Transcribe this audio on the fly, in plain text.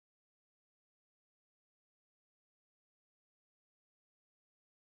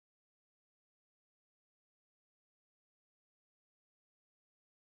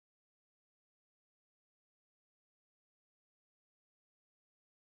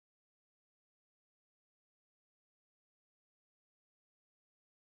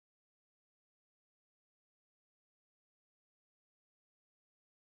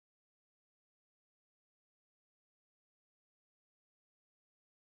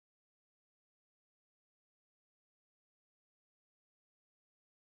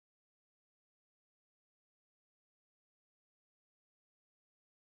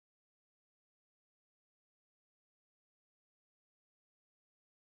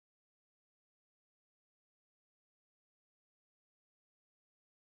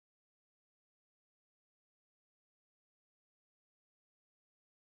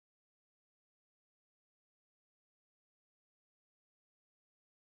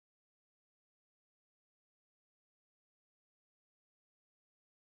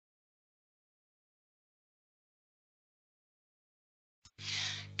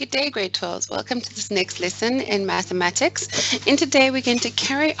Good day, grade 12s. Welcome to this next lesson in mathematics. And today we're going to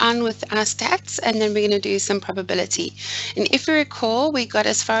carry on with our stats and then we're going to do some probability. And if you recall, we got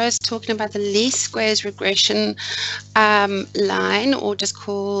as far as talking about the least squares regression line, or just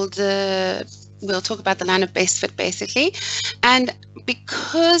called we'll talk about the line of best fit basically. And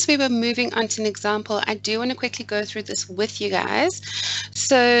because we were moving on to an example, I do want to quickly go through this with you guys.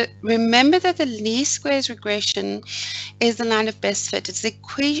 So remember that the least squares regression is the line of best fit. It's the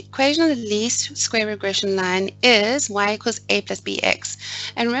equation of the least square regression line is y equals a plus bx.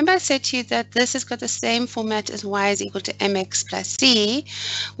 And remember I said to you that this has got the same format as y is equal to mx plus c,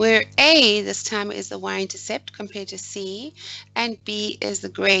 where a this time is the y-intercept compared to c, and b is the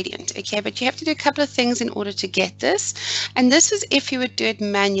gradient. Okay, but you have to do a couple of things in order to get this. And this is if you would do it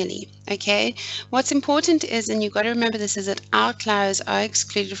manually. Okay, what's important is, and you've got to remember this, is that outliers are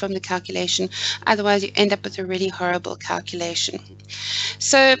excluded from the calculation, otherwise you end up with a really horrible calculation.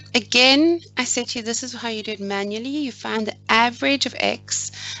 So again, I said to you, this is how you do it manually. You find the average of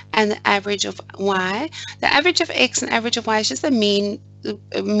x and the average of y. The average of x and average of y is just the mean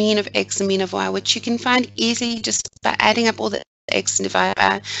of x and mean of y, which you can find easily just by adding up all the x and divide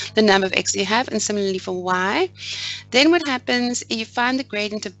by the number of x you have, and similarly for y. Then what happens, you find the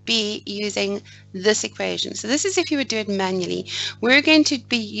gradient of b using this equation. So this is if you would do it manually. We're going to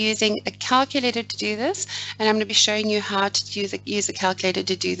be using a calculator to do this, and I'm going to be showing you how to use a calculator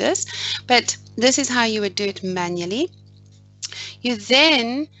to do this, but this is how you would do it manually. You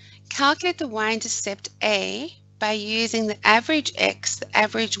then calculate the y-intercept a by using the average x, the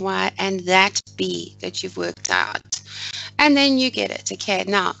average y, and that b that you've worked out. And then you get it. Okay,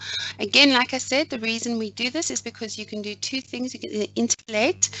 now, again, like I said, the reason we do this is because you can do two things. You can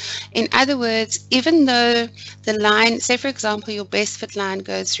interpolate. In other words, even though the line, say for example, your best fit line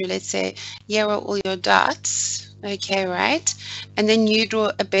goes through, let's say, here are all your dots. Okay, right? And then you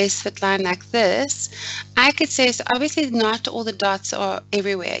draw a best fit line like this. I could say, so obviously not all the dots are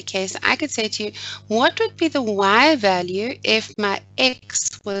everywhere, okay? So I could say to you, what would be the y value if my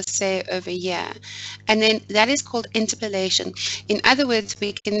x was, say, over here? And then that is called interpolation. In other words,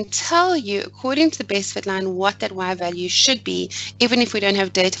 we can tell you, according to the best fit line, what that y value should be, even if we don't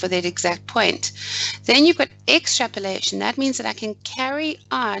have data for that exact point. Then you've got extrapolation. That means that I can carry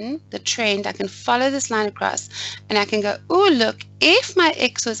on the trend. I can follow this line across, and I can go, oh, look, if my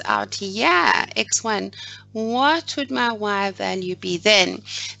x was out here, x1, what would my y value be then?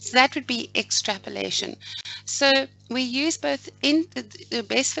 So that would be extrapolation. So we use both in the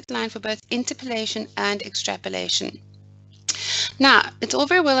best fit line for both interpolation and extrapolation. Now, it's all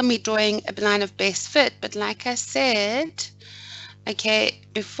very well on me drawing a line of best fit, but like I said, okay,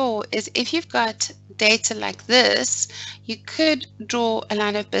 before, is if you've got data like this, you could draw a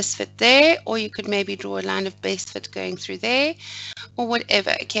line of best fit there, or you could maybe draw a line of best fit going through there, or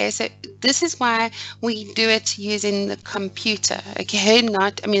whatever. Okay, so this is why we do it using the computer, okay,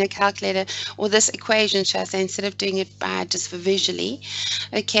 not, I mean, a calculator, or this equation, should I say, instead of doing it by just for visually.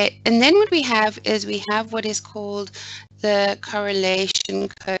 Okay, and then what we have is we have what is called the correlation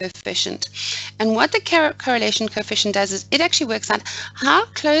coefficient. And what the correlation coefficient does is it actually works out how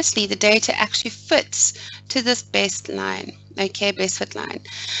closely the data actually fits to this best line, okay, best fit line.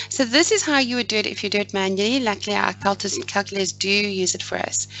 So this is how you would do it if you do it manually. Luckily, our calculators do use it for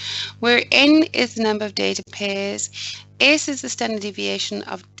us. Where n is the number of data pairs, s is the standard deviation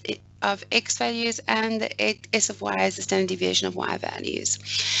of x values, and the s of y is the standard deviation of y values.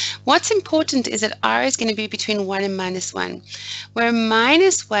 What's important is that r is going to be between 1 and -1, where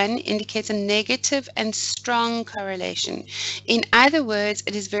 -1 indicates a negative and strong correlation. In other words,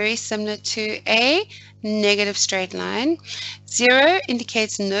 it is very similar to a negative straight line. 0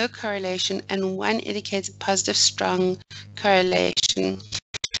 indicates no correlation, and 1 indicates a positive strong correlation.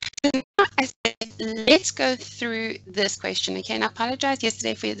 I said, let's go through this question, okay? And I apologize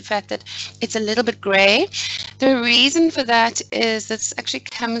yesterday for the fact that it's a little bit gray. The reason for that is this actually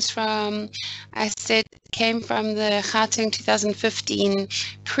comes from, I said, came from the Gauteng 2015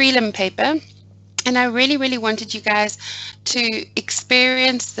 prelim paper. And I really, really wanted you guys to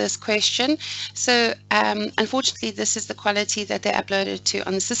experience this question. So unfortunately, this is the quality that they uploaded to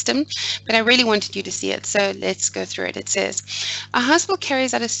on the system, but I really wanted you to see it. So let's go through it. It says, a hospital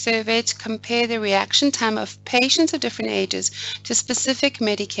carries out a survey to compare the reaction time of patients of different ages to specific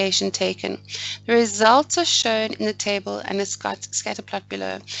medication taken. The results are shown in the table and a scatter plot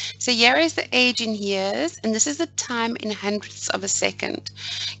below. So here is the age in years, and this is the time in hundredths of a second.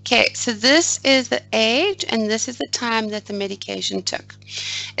 Okay, so this is the age, and this is the time that the medication took.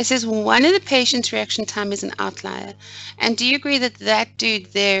 It says one of the patient's reaction time is an outlier. And do you agree that that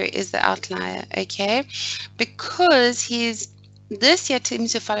dude there is the outlier? Okay, because he's this here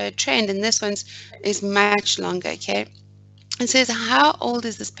seems to follow a trend, and this one is much longer, okay? It says, how old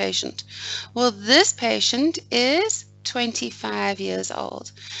is this patient? Well, this patient is 25 years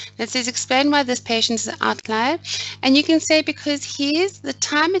old. It says, explain why this patient is an outlier. And you can say because the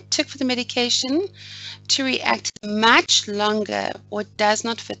time it took for the medication to react much longer or does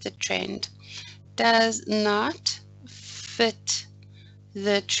not fit the trend. Does not fit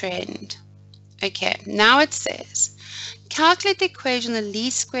the trend. Okay, now it says, calculate the equation, the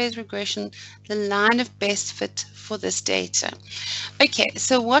least squares regression, the line of best fit for this data. Okay,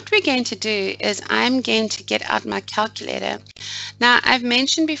 so what we're going to do is I'm going to get out my calculator. Now, I've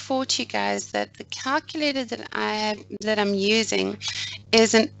mentioned before to you guys that the calculator that I'm using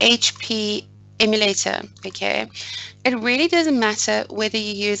is an HP emulator, okay? It really doesn't matter whether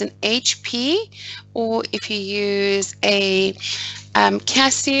you use an HP or if you use a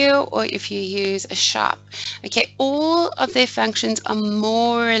Casio or if you use a Sharp. Okay, all of their functions are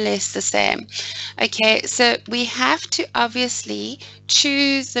more or less the same. Okay, so we have to obviously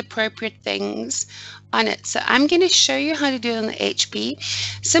choose the appropriate things on it. So I'm going to show you how to do it on the HP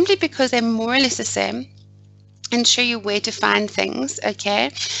simply because they're more or less the same, and show you where to find things,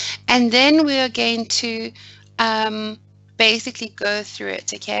 okay? And then we are going to basically go through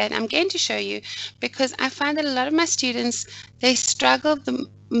it, okay? And I'm going to show you because I find that a lot of my students, they struggle the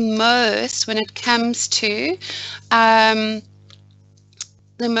most when it comes to actually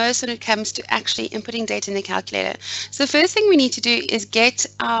inputting data in the calculator. So the first thing we need to do is get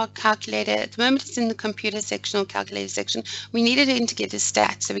our calculator. At the moment it's in the computer section or calculator section. We need it in to get the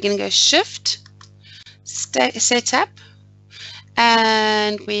stats. So we're going to go Shift, Setup,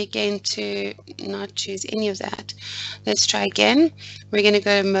 and we're going to not choose any of that. Let's try again. We're going to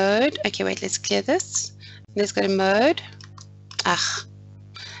go to Mode. Okay, wait, let's clear this. Let's go to Mode.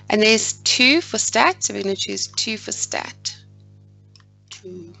 And there's 2 for stat, so we're going to choose 2 for stat.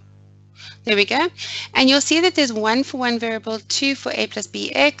 2. There we go. And you'll see that there's 1 for 1 variable, 2 for a plus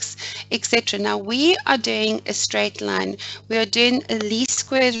bx, etc. Now we are doing a straight line. We are doing a least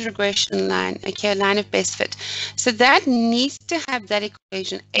squares regression line, okay, a line of best fit. So that needs to have that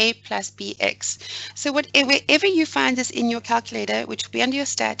equation, a plus bx. So wherever you find this in your calculator, which will be under your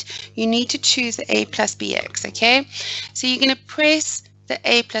stat, you need to choose the a plus bx, okay? So you're going to press the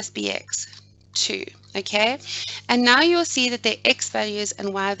a plus bx, 2. Okay, and now you'll see that they're x values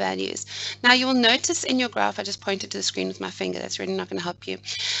and y values. Now you'll notice in your graph, I just pointed to the screen with my finger, that's really not going to help you.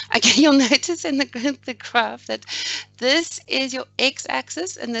 Okay, you'll notice in the graph that this is your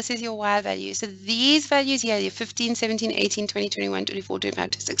x-axis and this is your y value. So these values here, your 15, 17, 18, 20, 21, 24,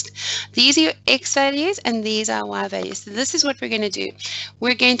 25, 26. These are your x values and these are y values. So this is what we're going to do.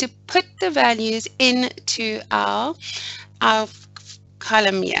 We're going to put the values into our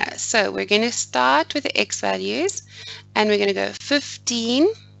column here. So we're going to start with the x values and we're going to go 15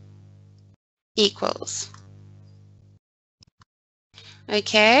 equals.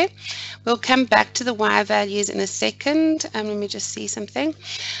 Okay, we'll come back to the y values in a second. Let me just see something.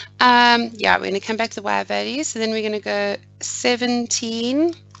 Yeah, we're going to come back to the y values. So then we're going to go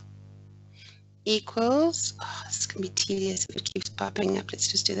 17 equals. Oh, this is going to be tedious if it keeps popping up. Let's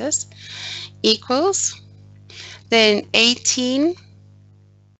just do this. Equals. Then 18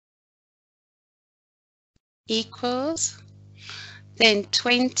 equals, then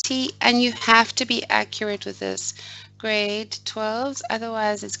 20, and you have to be accurate with this. Grade 12s,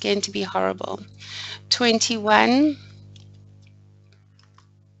 otherwise it's going to be horrible. 21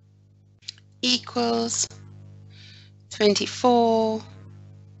 equals 24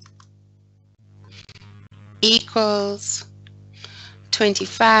 equals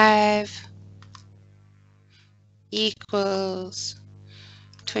 25 equals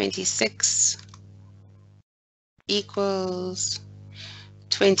 26 equals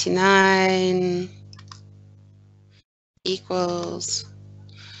 29 equals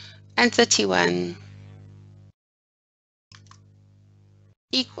and 31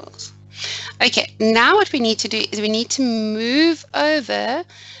 equals. Okay, now what we need to do is we need to move over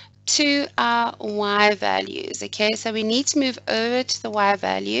to our y values. Okay, so we need to move over to the y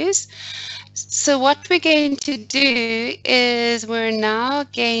values. So what we're going to do is we're now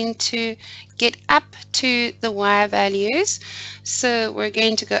going to get up to the y values. So we're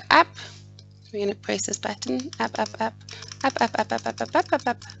going to go up. We're going to press this button. Up, up, up, up, up, up, up, up, up, up, up,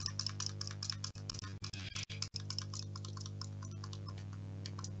 up.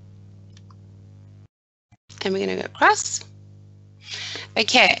 And we're going to go across.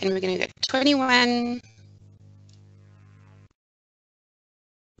 Okay, and we're going to go 21.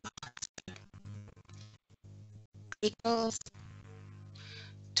 Equals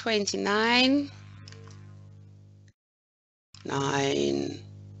 29 9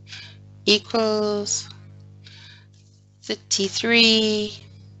 equals 33.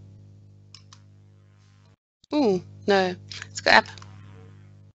 Oh, no, let's go up.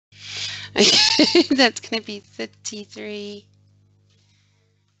 Okay, that's going to be 33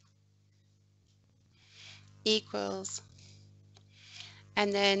 equals,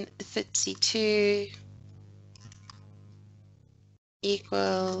 and then 32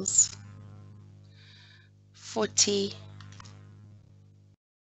 equals 40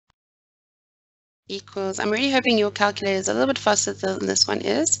 equals, I'm really hoping your calculator is a little bit faster than this one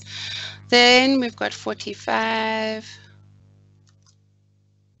is. Then we've got 45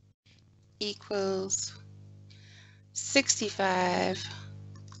 equals 65.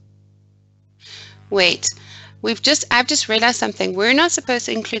 Wait, I've just realized something. We're not supposed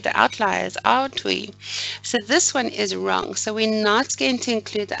to include the outliers, aren't we? So this one is wrong. So we're not going to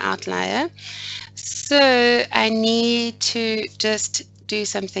include the outlier. So I need to just do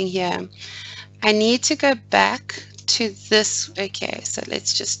something here. I need to go back to this. Okay, so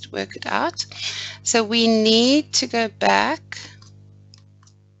let's just work it out. So we need to go back.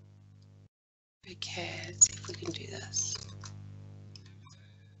 Okay, let's see if we can do this.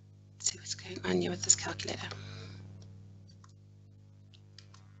 Let's see what's going on here with this calculator.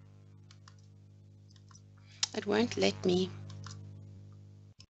 It won't let me.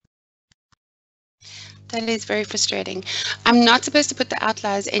 That is very frustrating. I'm not supposed to put the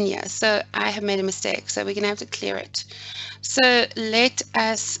outliers in here, so I have made a mistake. So we're going to have to clear it. So let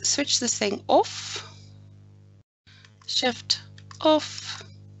us switch this thing off. Shift off.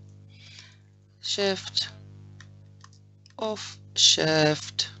 Shift off.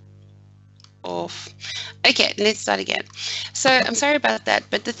 Shift off. Okay, let's start again. So I'm sorry about that,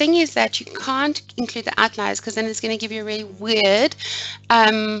 but the thing is that you can't include the outliers because then it's going to give you a really weird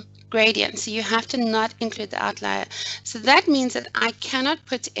gradient. So you have to not include the outlier. So that means that I cannot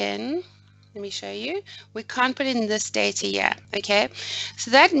put in, let me show you, we can't put in this data here, okay?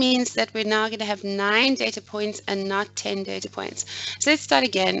 So that means that we're now going to have 9 data points and not 10 data points. So let's start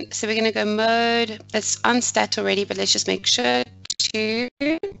again. So we're going to go mode, it's on stat already, but let's just make sure 2.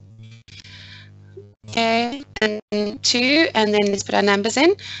 Okay, and 2, and then let's put our numbers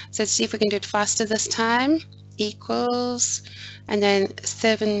in. So let's see if we can do it faster this time. Equals, and then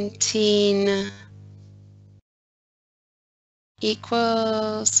 17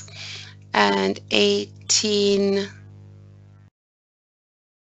 equals, and 18.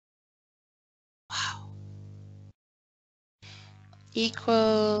 Wow.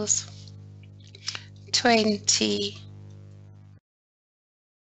 Equals 20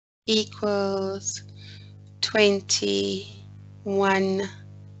 equals 21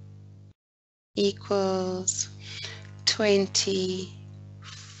 equals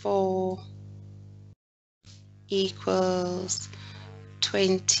 24 equals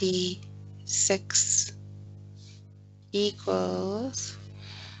 26 equals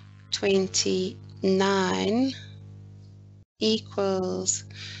 29 equals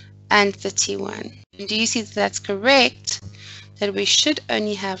and 31. Do you see that that's correct? That we should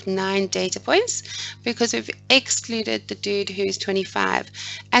only have 9 data points because we've excluded the dude who's 25.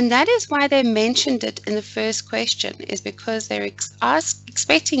 And that is why they mentioned it in the first question, is because they're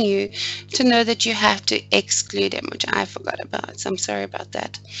expecting you to know that you have to exclude him, which I forgot about. So I'm sorry about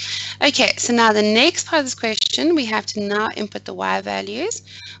that. Okay, so now the next part of this question, we have to now input the y values,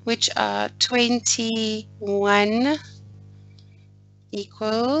 which are 21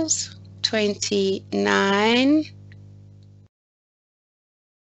 equals 29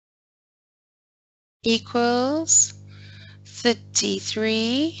 equals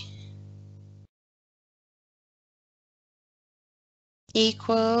 33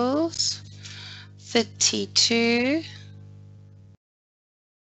 equals 32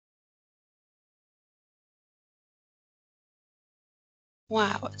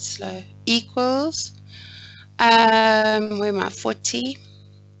 wow, it's slow, equals where am I, 40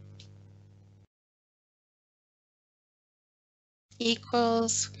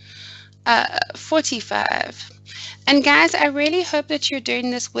 equals 45. And guys, I really hope that you're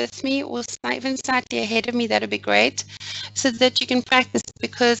doing this with me or even slightly ahead of me. That would be great, so that you can practice,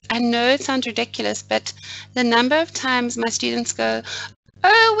 because I know it sounds ridiculous, but the number of times my students go,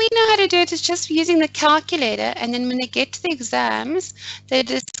 oh, we know how to do it, it's just using the calculator, and then when they get to the exams, they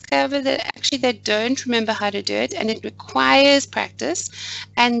discover that actually they don't remember how to do it, and it requires practice,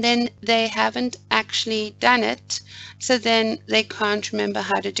 and then they haven't actually done it, so then they can't remember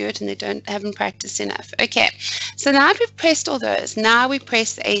how to do it, and they haven't practiced enough. Okay, so now that we've pressed all those, now we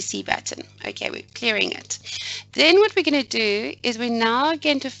press the AC button. Okay, we're clearing it. Then what we're going to do is we're now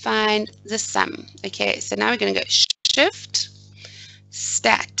going to find the sum. Okay, so now we're going to go shift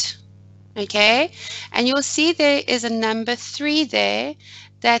stat. Okay, and you'll see there is a number 3 there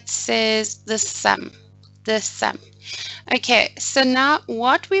that says the sum. Okay, so now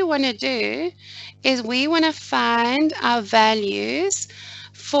what we want to do is we want to find our values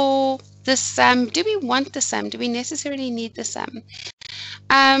for the sum. Do we want the sum? Do we necessarily need the sum?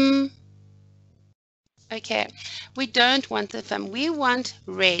 Okay, we don't want the sum. We want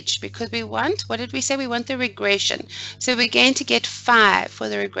reg because we want, what did we say? We want the regression. So we're going to get 5 for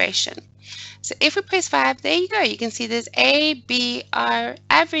the regression. So if we press 5, there you go. You can see there's A, B, R,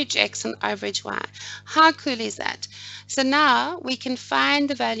 average X and average Y. How cool is that? So now we can find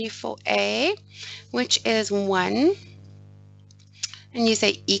the value for A, which is 1. And you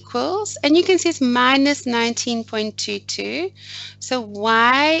say equals, and you can see it's minus 19.22. So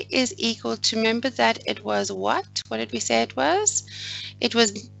Y is equal to, remember that it was what? What did we say it was? It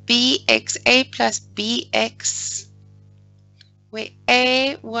was BXA plus BX, where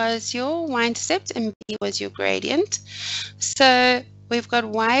A was your y-intercept and B was your gradient. So we've got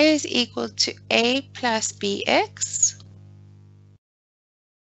Y is equal to A plus BX.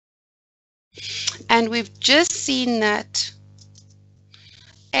 And we've just seen that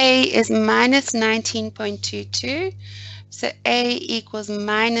A is minus 19.22. So A equals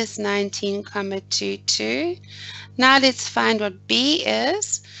minus 19,22. Now let's find what B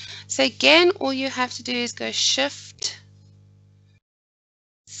is. So again, all you have to do is go shift,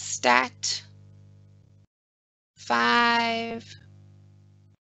 stat, 5,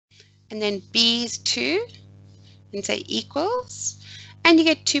 and then B is 2, and say equals. And you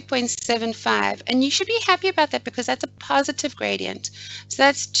get 2.75, and you should be happy about that because that's a positive gradient. So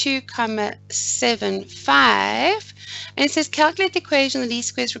that's 2,75, and it says calculate the equation of the least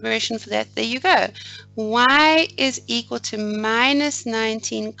squares regression for that. There you go. Y is equal to minus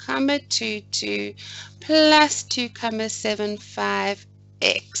 19,22 plus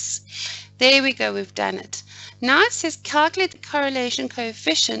 2,75x. There we go, we've done it. Now it says calculate the correlation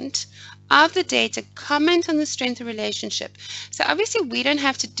coefficient of the data, comment on the strength of relationship. So obviously we don't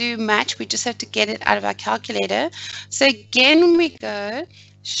have to do much, we just have to get it out of our calculator. So again we go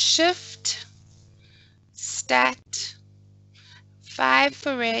shift, stat, 5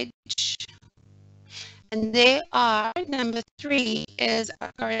 for reg, and there are, number 3 is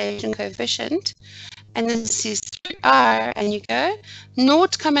our correlation coefficient, and this is R, and you go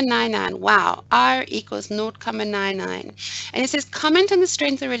 0.99. Wow, R equals 0.99. And it says comment on the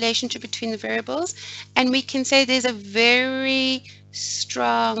strength of the relationship between the variables, and we can say there's a very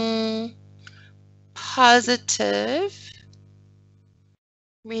strong positive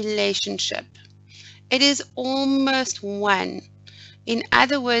relationship. It is almost 1. In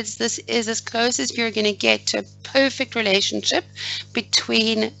other words, this is as close as you're going to get to a perfect relationship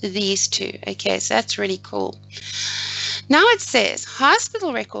between these two. Okay, so that's really cool. Now it says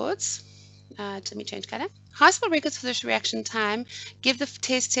hospital records. Let me change color. Hospital records for this reaction time give the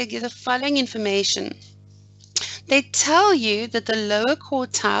test to give the following information. They tell you that the lower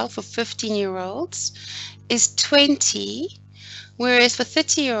quartile for 15-year-olds is 20, whereas for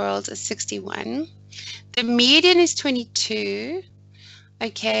 30-year-olds is 61. The median is 22.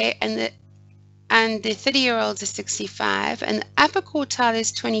 Okay, and the 30-year-olds is 65, and the upper quartile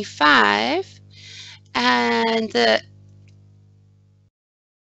is 25, and the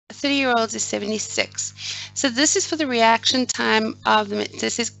 30-year-olds is 76. So this is for the reaction time of the,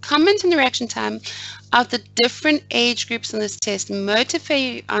 this is comment on the reaction time of the different age groups on this test.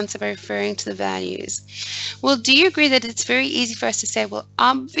 Motivate your answer by referring to the values. Well, do you agree that it's very easy for us to say, well,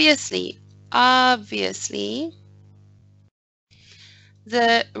 obviously,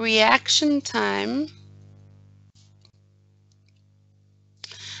 the reaction time,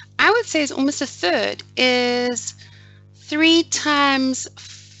 I would say, is almost a third, is 3 times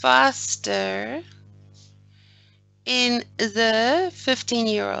faster in the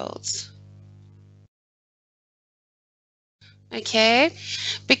 15-year-olds. Okay,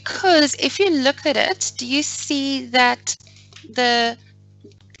 because if you look at it, do you see that the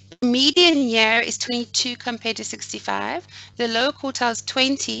median year is 22 compared to 65, the lower quartile is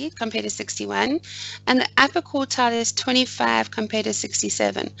 20 compared to 61, and the upper quartile is 25 compared to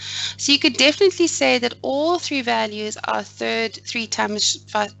 67. So you could definitely say that all 3 values are 3 times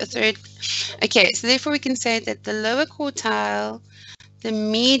a third. Okay, so therefore we can say that the lower quartile, the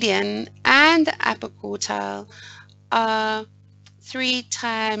median, and the upper quartile are 3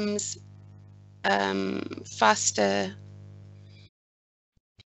 times faster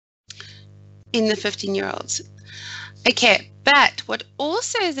in the 15-year-olds. Okay, But what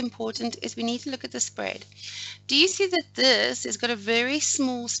also is important is we need to look at the spread. Do you see that this has got a very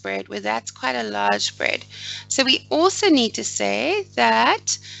small spread where that's quite a large spread? So we also need to say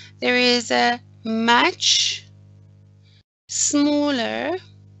that there is a much smaller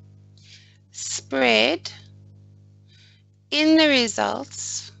spread in the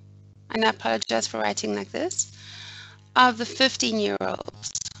results, and I apologize for writing like this, of the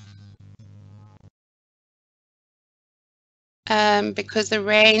 15-year-olds. Because the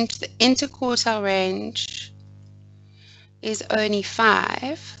range, the interquartile range is only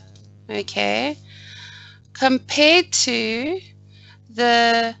 5, okay, compared to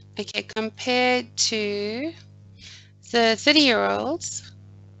the 30-year-olds,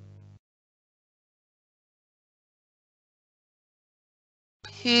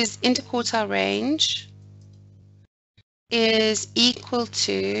 whose interquartile range is equal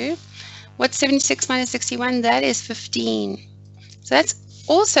to, what's 76 minus 61? That is 15. So that's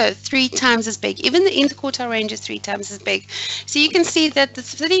also 3 times as big. Even the interquartile range is 3 times as big. So you can see that the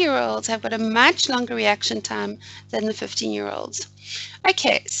 30-year-olds have got a much longer reaction time than the 15-year-olds.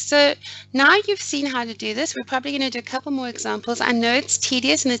 Okay, so now you've seen how to do this. We're probably going to do a couple more examples. I know it's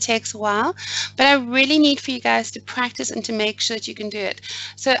tedious and it takes a while, but I really need for you guys to practice and to make sure that you can do it.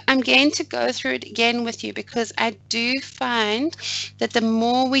 So I'm going to go through it again with you because I do find that the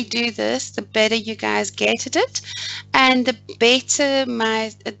more we do this, the better you guys get at it and the better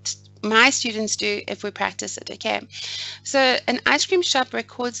my students do if we practice it, okay? So an ice cream shop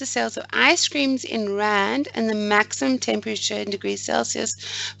records the sales of ice creams in Rand and the maximum temperature in degrees Celsius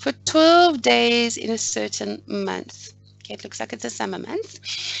for 12 days in a certain month. Okay, it looks like it's a summer month.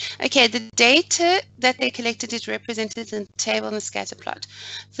 Okay, the data that they collected is represented in the table in the scatter plot.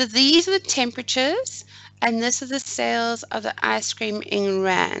 So these are the temperatures and this is the sales of the ice cream in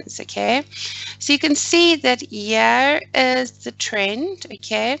rands, okay? So you can see that here is the trend,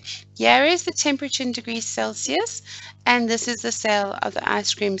 okay? Here is the temperature in degrees Celsius, and this is the sale of the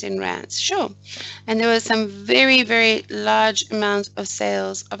ice creams in rands, sure. And there was some very, very large amounts of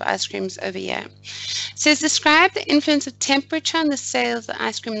sales of ice creams over here. It says, describe the influence of temperature on the sales of the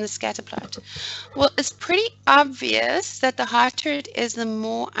ice cream in the scatter plot. Well, it's pretty obvious that the hotter it is, the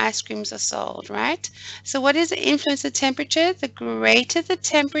more ice creams are sold, right? So what is the influence of temperature? The greater the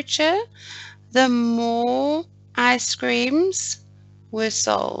temperature, the more ice creams were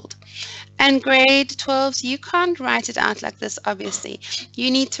sold. And grade 12s, you can't write it out like this, obviously.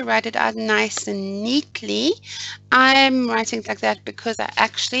 You need to write it out nice and neatly. I'm writing it like that because I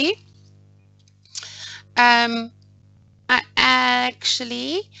actually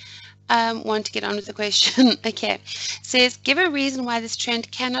want to get on with the question. Okay, says, give a reason why this trend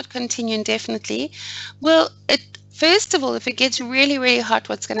cannot continue indefinitely. Well, first of all, if it gets really, really hot,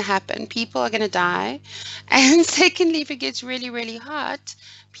 what's going to happen? People are going to die. And secondly, if it gets really, really hot,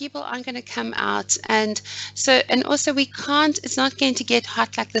 people aren't going to come out. And also we can't, it's not going to get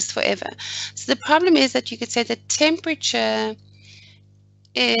hot like this forever. So the problem is that you could say the temperature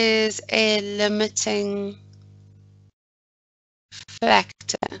is a limiting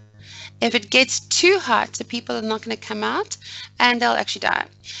factor. If it gets too hot, the people are not going to come out and they'll actually die.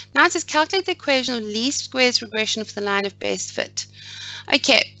 Now it says calculate the equation of least squares regression for the line of best fit.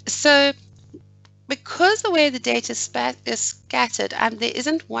 Okay, so because the way the data is scattered, there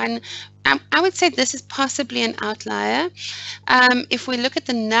isn't one, I would say this is possibly an outlier. If we look at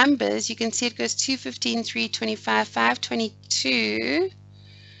the numbers, you can see it goes 215, 325, 522,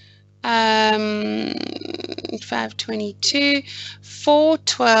 522,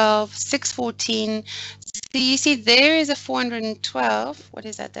 412, 614. So you see there is a 412. What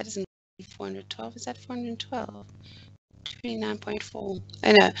is that? That isn't 412. Is that 412? 29.4. Oh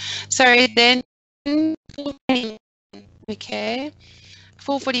no, sorry, then okay,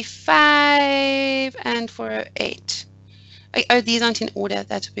 445 and 408. Oh, these aren't in order,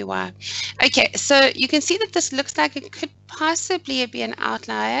 that would be why. Okay, so you can see that this looks like it could possibly be an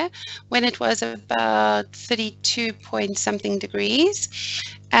outlier when it was about 32 point something degrees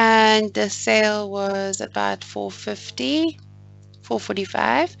and the sale was about 450,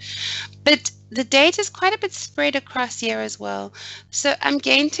 445. But the data is quite a bit spread across here as well. So I'm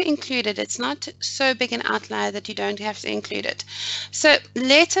going to include it. It's not so big an outlier that you don't have to include it. So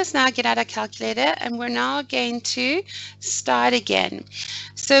let us now get out our calculator and we're now going to start again.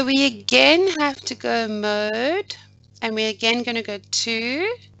 So we again have to go mode and we're again going to go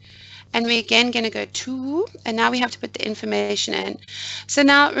 2 and we're again going to go 2 and now we have to put the information in. So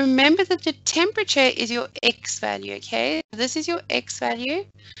now remember that the temperature is your X value, okay? This is your X value.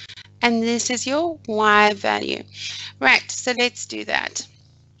 And this is your Y value. Right, so let's do that.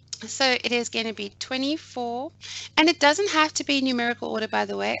 So it is going to be 24, and it doesn't have to be numerical order, by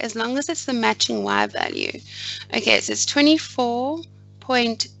the way, as long as it's the matching y value. Okay, so it's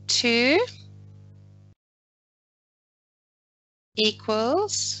 24.2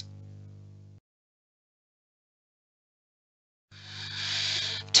 equals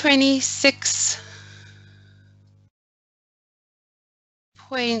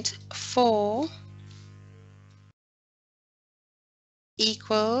 26.4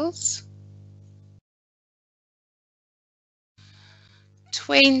 equals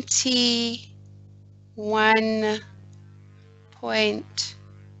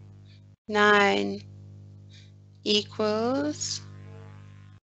 21.9 equals,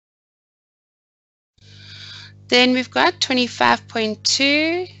 then we've got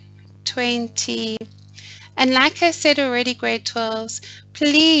 25.2, 20. And like I said already, grade 12s,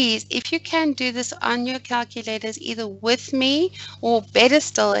 please, if you can do this on your calculators, either with me or better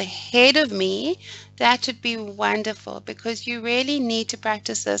still ahead of me, that would be wonderful, because you really need to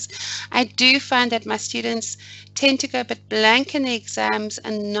practice this. I do find that my students tend to go a bit blank in the exams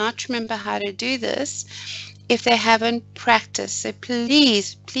and not remember how to do this if they haven't practiced. So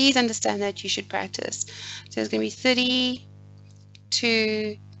please, please understand that you should practice. So it's going to be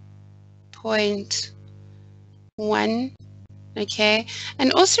 32.1. Okay,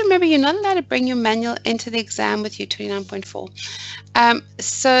 and also remember, you're not allowed to bring your manual into the exam with you, 29.4.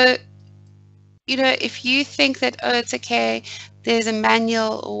 So, you know, if you think that, oh, it's okay, there's a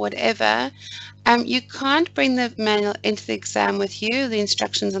manual or whatever, you can't bring the manual into the exam with you, the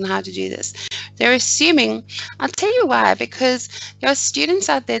instructions on how to do this. They're assuming, I'll tell you why, because there are students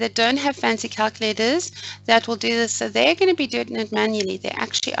out there that don't have fancy calculators that will do this, so they're going to be doing it manually. They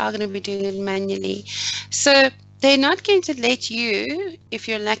actually are going to be doing it manually. So they're not going to let you, if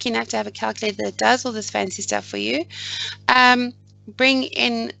you're lucky enough to have a calculator that does all this fancy stuff for you, bring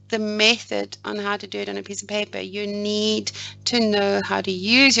in the method on how to do it on a piece of paper. You need to know how to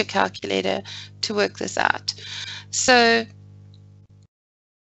use your calculator to work this out. So,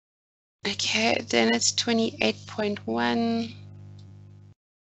 okay, then it's 28.1.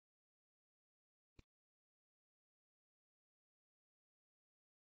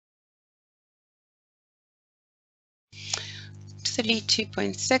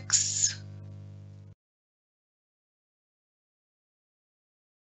 $32.6.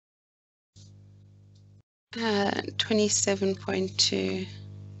 27.2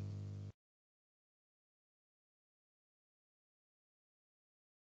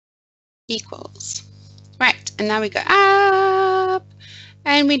 equals. Right, and now we go up,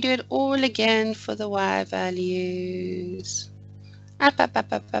 and we do it all again for the y values. Up, up,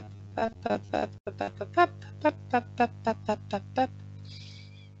 up, up, up, up, up, up, up, up, up, up, up, up, up, up, up, up, up.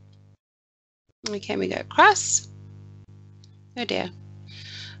 Okay, we go across. Oh dear.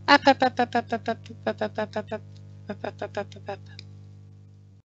 Up, up, up, up, up, up, up, up, up, up, up, up, up, up, up, up, up, up.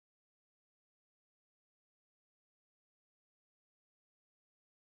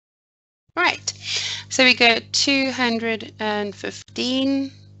 Right. So we go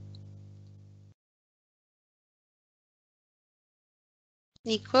 215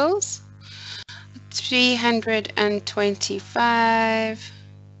 equals 325.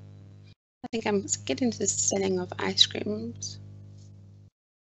 I think I'm getting to the selling of ice creams.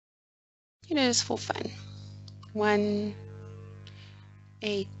 You know, just for fun.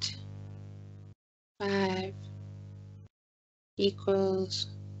 185 equals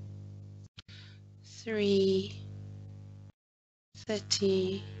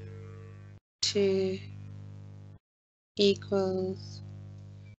 332 equals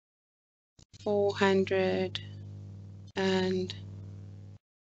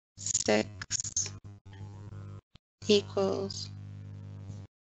 406 equals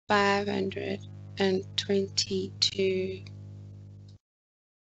 522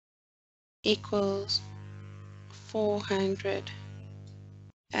 equals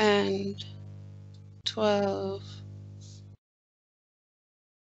 412.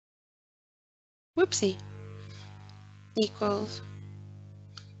 Whoopsie. Equals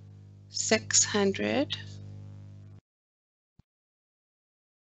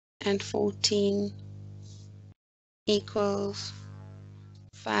 614 equals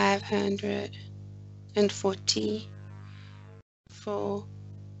 544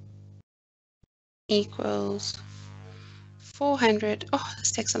 equals 400. Oh,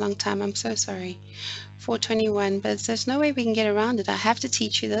 this takes a long time. I'm so sorry. 421, but there's no way we can get around it. I have to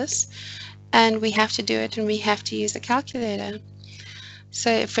teach you this, and we have to do it, and we have to use a calculator.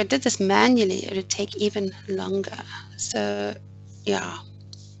 So if I did this manually, it would take even longer. So yeah.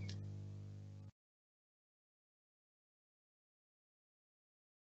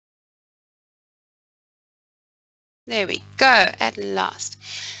 There we go, at last.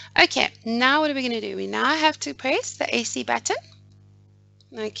 Okay, now what are we going to do? We now have to press the AC button.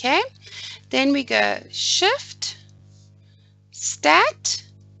 Okay, then we go Shift, Stat,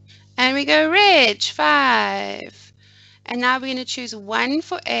 and we go Reg 5. And now we're going to choose 1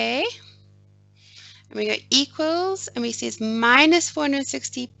 for A. And we go equals, and we see it's minus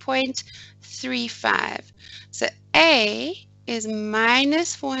 460.35. So A is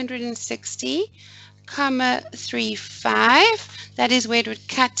minus 460.35. That is where it would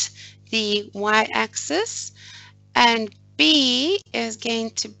cut the y-axis. And B is going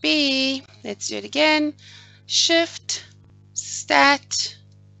to be, let's do it again, Shift, Stat,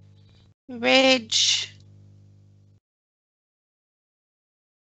 Reg,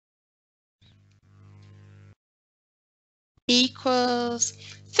 equals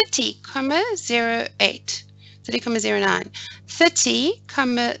 30,08, 30,09,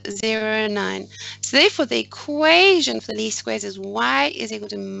 30,09. So therefore the equation for the least squares is y is equal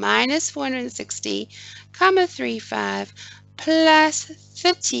to minus 460,35 plus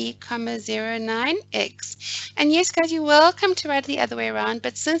 30,09x. And yes, guys, you're welcome to write it the other way around,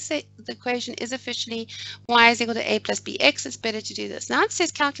 but since the equation is officially y is equal to a plus bx, it's better to do this. Now it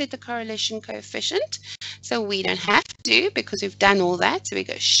says calculate the correlation coefficient. So we don't have to because we've done all that. So we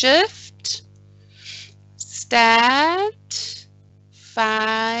go Shift, Stat,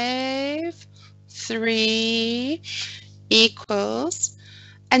 5, 3 equals,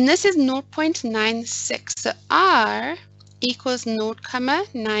 and this is 0.96. So R equals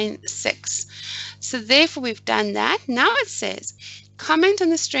 0.96. So therefore we've done that. Now it says, comment on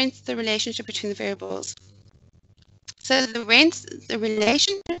the strength of the relationship between the variables. So the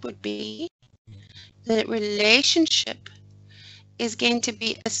relationship would be, the relationship is going to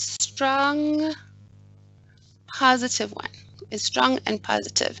be a strong positive one. Is strong and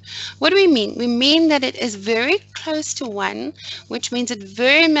positive. What do we mean? We mean that it is very close to 1, which means it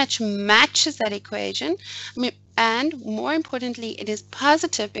very much matches that equation. And more importantly, it is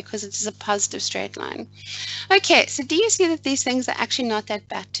positive because it is a positive straight line. Okay, so do you see that these things are actually not that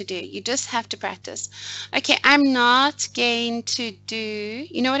bad to do? You just have to practice. Okay, I'm not going to do,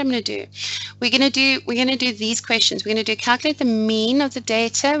 you know what I'm going to do? We're going to do these questions. We're going to do calculate the mean of the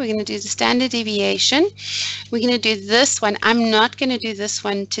data. We're going to do the standard deviation. We're going to do this one. I'm not going to do this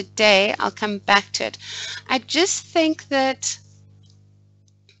one today. I'll come back to it. I just think that,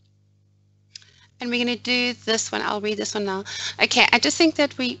 and we're going to do this one. I'll read this one now. Okay, I just think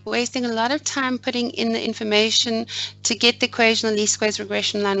that we're wasting a lot of time putting in the information to get the equation of the least squares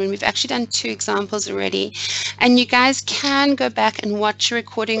regression line when we've actually done 2 examples already. And you guys can go back and watch a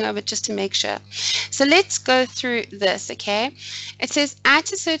recording of it just to make sure. So let's go through this, okay? It says,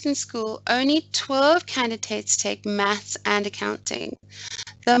 at a certain school, only 12 candidates take maths and accounting.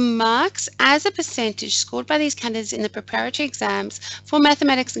 The marks as a percentage scored by these candidates in the preparatory exams for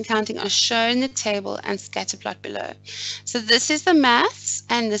mathematics and counting are shown in the table and scatter plot below. So this is the maths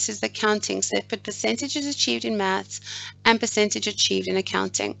and this is the counting. So they put percentages achieved in maths and percentage achieved in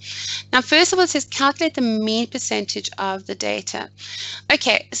accounting. Now, first of all, it says calculate the mean percentage of the data.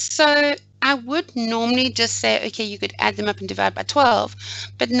 Okay, so I would normally just say, okay, you could add them up and divide by 12,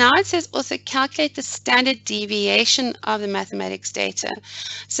 but now it says also calculate the standard deviation of the mathematics data.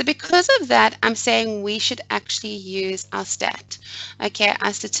 So because of that, I'm saying we should actually use our stat, okay,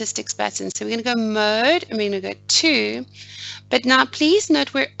 our statistics button. So we're going to go mode and we're going to go to, but now please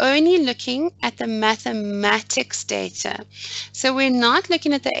note we're only looking at the mathematics data. So we're not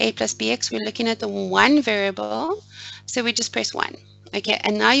looking at the a plus bx, we're looking at the one variable. So we just press 1. Okay,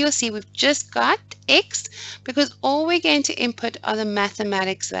 and now you'll see we've just got x because all we're going to input are the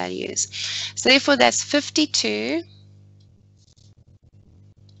mathematics values. So therefore that's 52,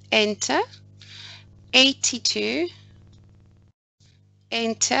 enter, 82,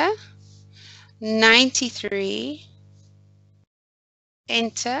 enter, 93,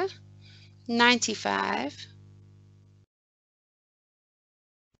 enter, 95,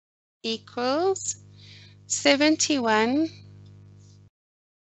 equals 71,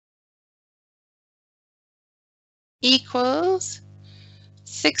 equals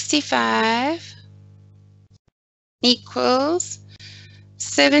 65, equals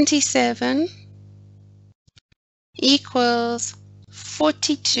 77, equals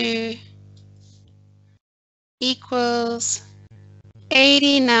 42, equals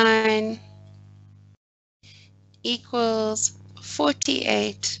 89, equals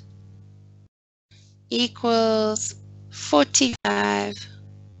 48, equals 45,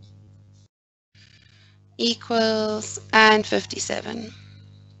 equals, and 57.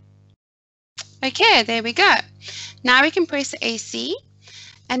 Okay, there we go. Now we can press AC.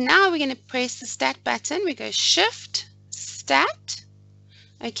 And now we're going to press the stat button. We go shift, stat.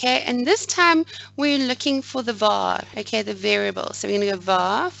 Okay, and this time we're looking for the var, okay, the variable. So we're going to go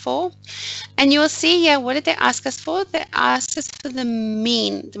var for, and you'll see here, what did they ask us for? They asked us for the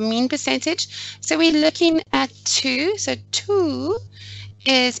mean percentage. So we're looking at 2. So 2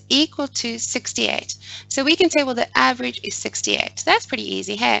 is equal to 68. So we can say, well, the average is 68. That's pretty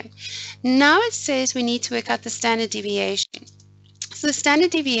easy, hey? Now it says we need to work out the standard deviation. So the standard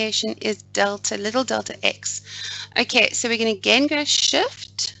deviation is delta, little delta x. Okay, so we're going to again go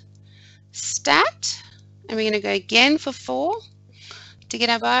shift, stat, and we're going to go again for 4 to get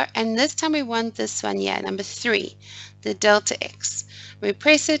our bar. And this time we want this one, yeah, number 3, the delta x. We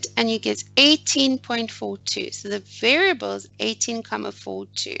press it and you get 18.42. So the variable is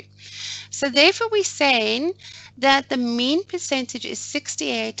 18,42. So therefore we're saying that the mean percentage is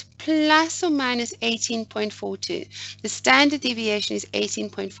 68 plus or minus 18.42. The standard deviation is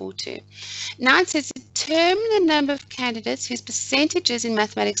 18.42. Now it says determine the number of candidates whose percentages in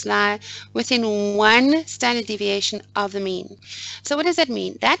mathematics lie within 1 standard deviation of the mean. So what does that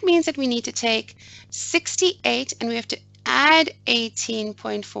mean? That means that we need to take 68 and we have to add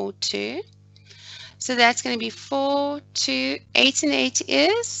 18.42. So that's going to be 4, 2, 8 and 8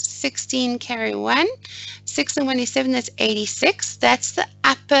 is 16, carry 1. 6 and 1 is 7, that's 86. That's the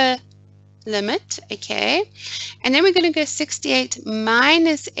upper limit, okay? And then we're going to go 68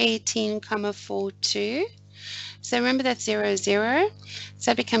 minus 18,42. So remember that's 0, 0.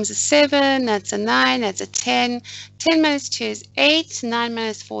 So that becomes a 7, that's a 9, that's a 10. 10 minus 2 is 8, 9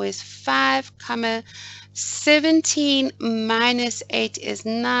 minus 4 is 5, 17 minus 8 is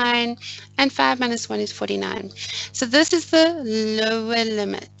 9, and 5 minus 1 is 49. So this is the lower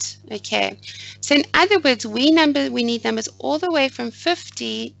limit, okay? So in other words, we need numbers all the way from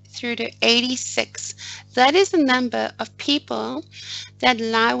 50 through to 86. That is the number of people that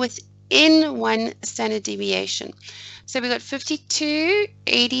lie within 1 standard deviation. So we got 52,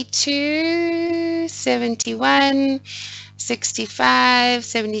 82, 71, 65,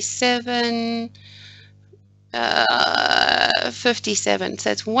 77, 57.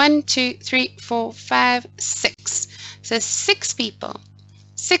 So it's 1, 2, 3, 4, 5, 6. So 6 people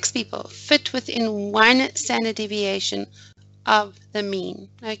fit within 1 standard deviation of the mean.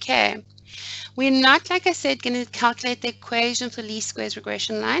 Okay. We're not, like I said, going to calculate the equation for least squares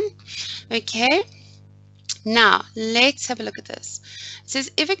regression line. Okay. Now, let's have a look at this. It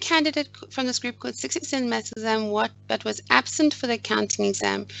says, if a candidate from this group scored 60% maths exam but was absent for the accounting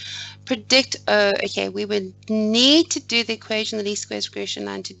exam, predict, okay, we would need to do the equation, the least squares regression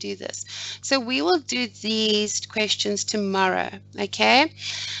line to do this. So we will do these questions tomorrow, okay?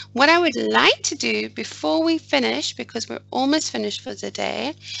 What I would like to do before we finish, because we're almost finished for the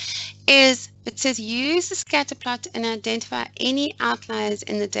day, is it says use the scatter plot and identify any outliers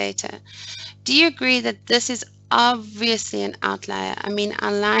in the data. Do you agree that this is obviously an outlier? I mean,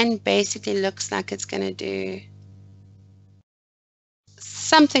 our line basically looks like it's going to do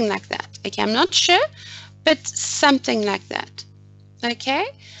something like that. Okay, I'm not sure, but something like that. Okay,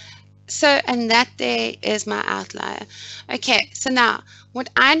 so, and that there is my outlier. Okay, so now what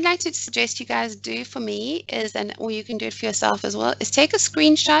I'd like to suggest you guys do for me is, or you can do it for yourself as well, is take a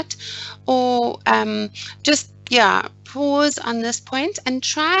screenshot or just, yeah, pause on this point and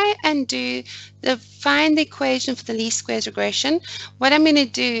try and find the equation for the least squares regression. What I'm going to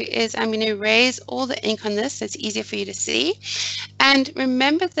do is I'm going to erase all the ink on this so it's easier for you to see. And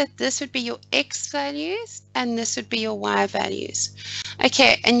remember that this would be your X values and this would be your Y values.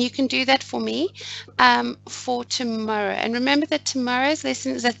 Okay, and you can do that for me for tomorrow. And remember that tomorrow's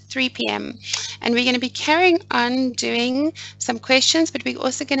lesson is at 3 p.m. And we're going to be carrying on doing some questions, but we're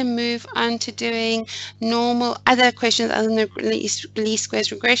also going to move on to doing normal other questions other than the least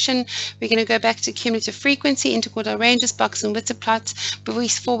squares regression. We're going to go back to cumulative frequency, interquartile ranges, box and Witzer plots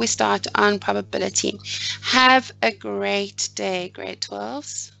before we start on probability. Have a great day, grade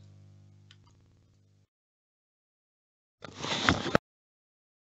 12s.